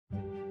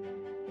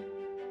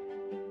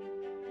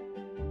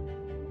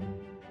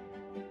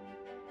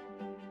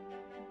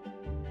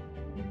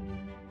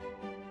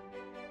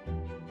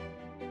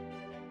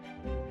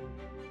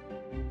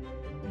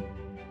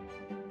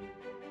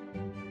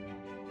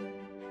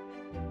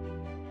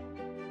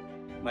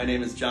My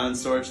name is John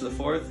Sorich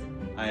IV.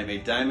 I am a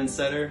diamond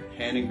setter,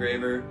 hand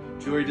engraver,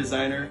 jewelry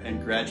designer,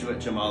 and graduate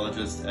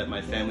gemologist at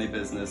my family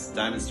business,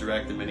 Diamonds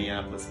Direct in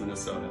Minneapolis,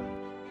 Minnesota.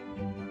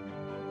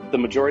 The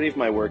majority of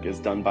my work is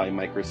done by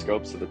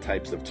microscope, so the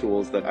types of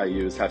tools that I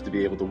use have to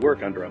be able to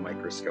work under a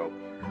microscope.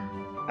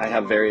 I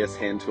have various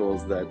hand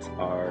tools that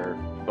are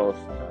both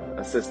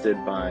assisted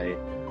by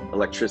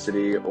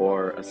electricity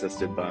or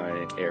assisted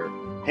by air.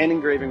 Hand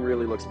engraving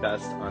really looks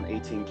best on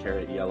 18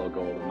 karat yellow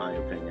gold, in my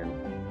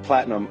opinion.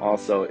 Platinum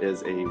also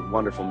is a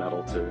wonderful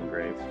metal to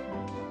engrave.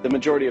 The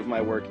majority of my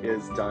work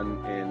is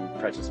done in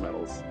precious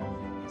metals,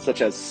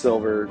 such as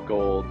silver,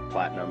 gold,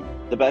 platinum.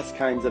 The best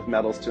kinds of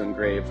metals to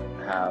engrave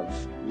have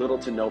little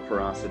to no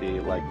porosity,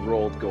 like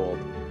rolled gold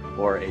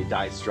or a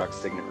die-struck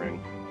signet ring.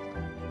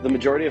 The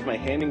majority of my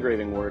hand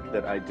engraving work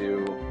that I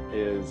do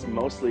is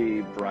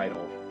mostly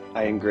bridal.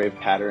 I engrave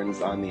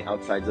patterns on the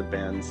outsides of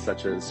bands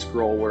such as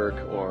scroll work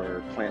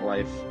or plant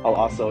life. I'll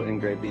also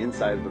engrave the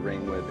inside of the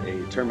ring with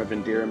a term of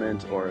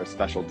endearment or a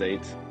special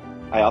date.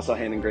 I also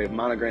hand engrave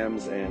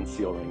monograms and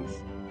seal rings.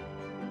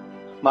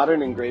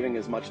 Modern engraving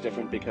is much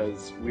different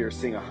because we are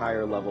seeing a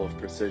higher level of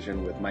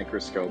precision with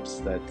microscopes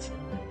that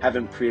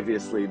haven't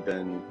previously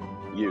been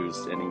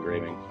used in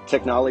engraving.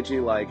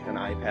 Technology like an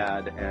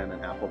iPad and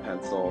an Apple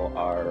Pencil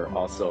are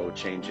also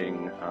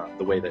changing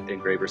the way that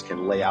engravers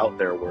can lay out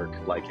their work,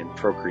 like in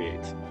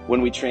Procreate.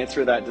 When we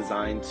transfer that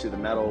design to the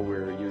metal,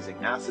 we're using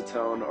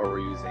acetone or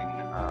we're using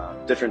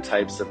different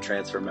types of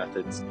transfer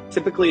methods.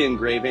 Typically,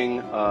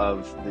 engraving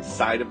of the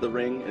side of the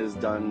ring is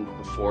done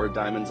before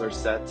diamonds are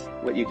set.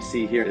 What you can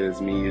see here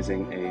is me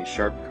using a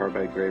sharp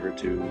carbide engraver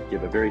to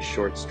give a very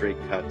short straight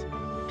cut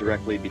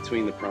directly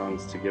between the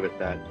prongs to give it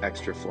that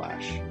extra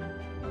flash.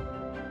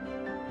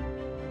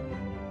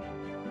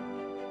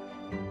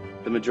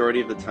 The majority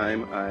of the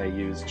time I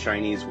use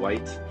Chinese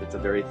white. It's a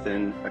very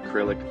thin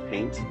acrylic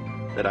paint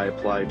that I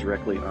apply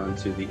directly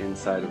onto the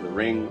inside of the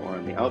ring or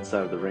on the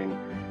outside of the ring,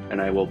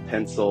 and I will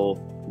pencil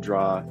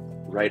draw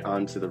right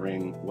onto the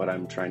ring what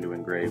I'm trying to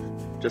engrave,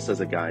 just as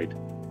a guide.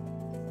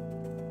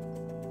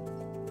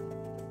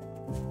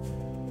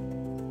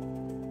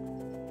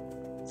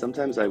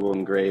 Sometimes I will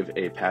engrave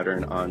a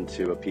pattern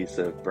onto a piece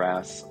of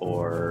brass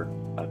or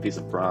a piece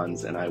of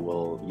bronze, and I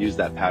will use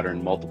that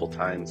pattern multiple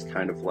times,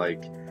 kind of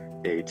like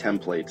a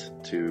template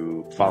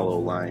to follow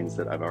lines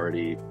that I've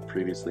already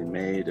previously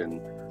made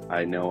and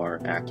I know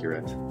are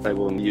accurate. I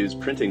will use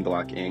printing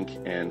block ink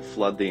and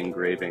flood the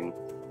engraving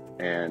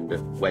and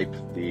wipe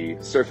the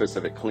surface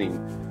of it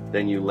clean.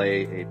 Then you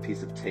lay a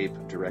piece of tape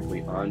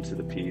directly onto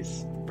the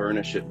piece,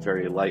 burnish it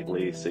very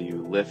lightly so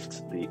you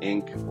lift the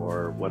ink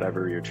or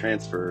whatever your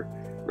transfer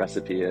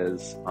recipe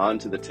is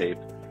onto the tape.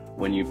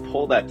 When you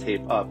pull that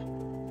tape up,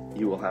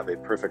 you will have a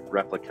perfect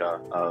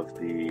replica of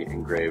the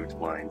engraved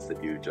lines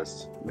that you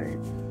just made.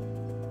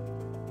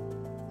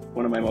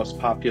 One of my most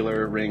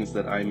popular rings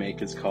that I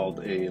make is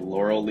called a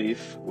laurel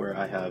leaf, where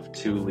I have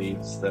two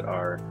leaves that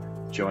are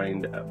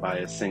joined by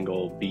a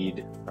single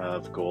bead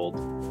of gold,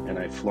 and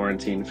I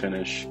Florentine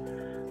finish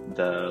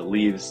the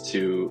leaves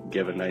to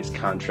give a nice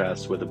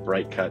contrast with a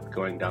bright cut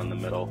going down the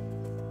middle.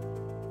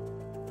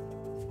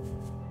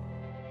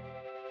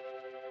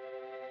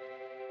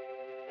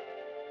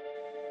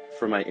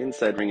 For my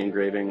inside ring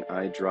engraving,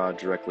 I draw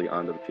directly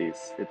onto the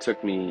piece. It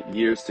took me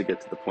years to get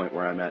to the point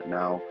where I'm at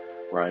now,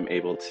 where I'm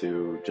able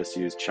to just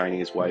use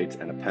Chinese white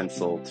and a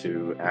pencil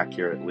to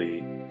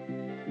accurately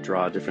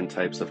draw different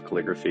types of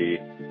calligraphy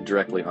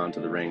directly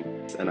onto the ring.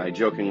 And I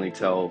jokingly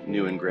tell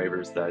new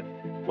engravers that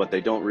what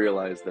they don't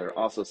realize they're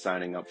also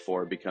signing up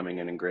for becoming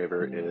an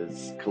engraver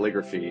is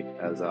calligraphy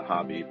as a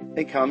hobby.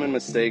 A common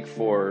mistake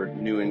for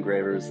new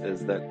engravers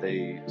is that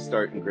they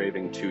start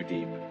engraving too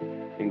deep.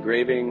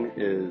 Engraving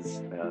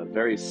is a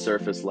very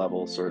surface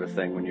level sort of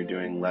thing when you're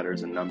doing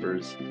letters and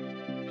numbers.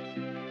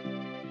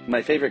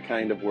 My favorite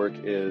kind of work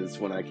is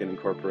when I can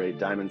incorporate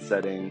diamond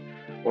setting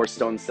or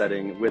stone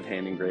setting with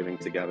hand engraving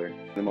together.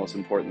 The most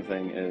important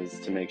thing is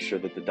to make sure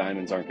that the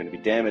diamonds aren't going to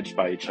be damaged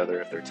by each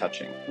other if they're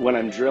touching. When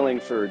I'm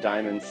drilling for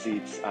diamond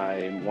seats,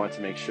 I want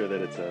to make sure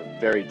that it's a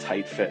very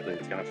tight fit, that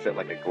it's going to fit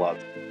like a glove.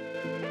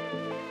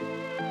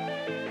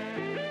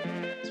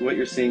 So what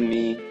you're seeing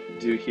me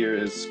do here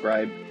is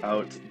scribe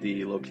out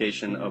the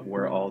location of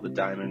where all the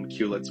diamond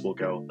culettes will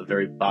go, the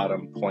very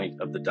bottom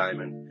point of the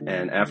diamond.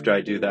 And after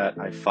I do that,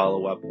 I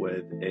follow up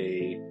with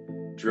a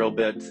drill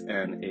bit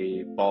and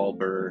a ball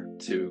burr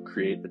to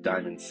create the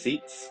diamond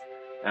seats.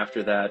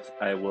 After that,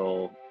 I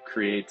will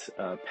create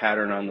a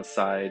pattern on the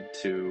side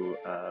to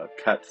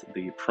cut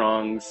the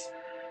prongs,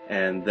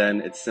 and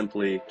then it's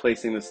simply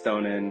placing the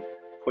stone in,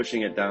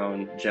 pushing it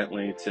down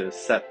gently to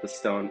set the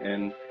stone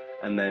in,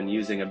 and then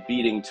using a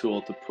beading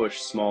tool to push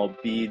small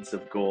beads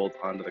of gold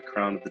onto the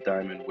crown of the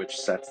diamond, which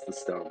sets the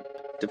stone.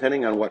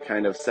 Depending on what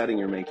kind of setting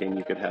you're making,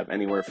 you could have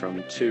anywhere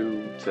from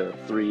 2 to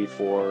 3,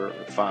 4, or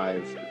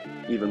 5,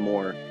 even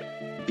more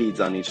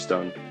beads on each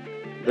stone.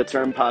 The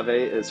term pave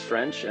is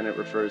French, and it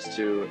refers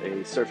to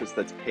a surface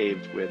that's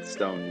paved with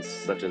stones,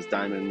 such as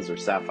diamonds or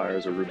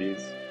sapphires or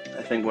rubies.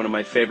 I think one of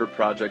my favorite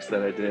projects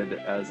that I did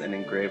as an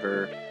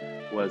engraver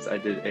was I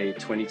did a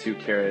 22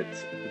 karat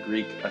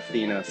Greek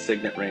Athena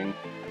signet ring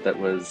that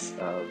was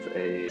of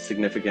a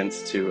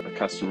significance to a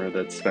customer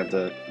that spent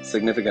a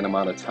significant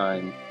amount of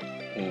time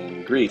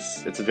in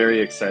Greece. It's very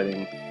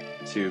exciting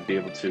to be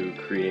able to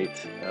create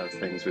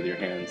things with your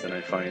hands, and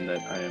I find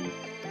that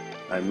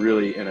I'm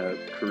really in a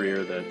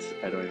career that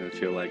I don't even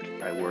feel like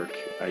I work.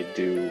 I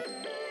do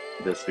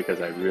this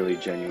because I really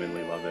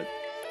genuinely love it.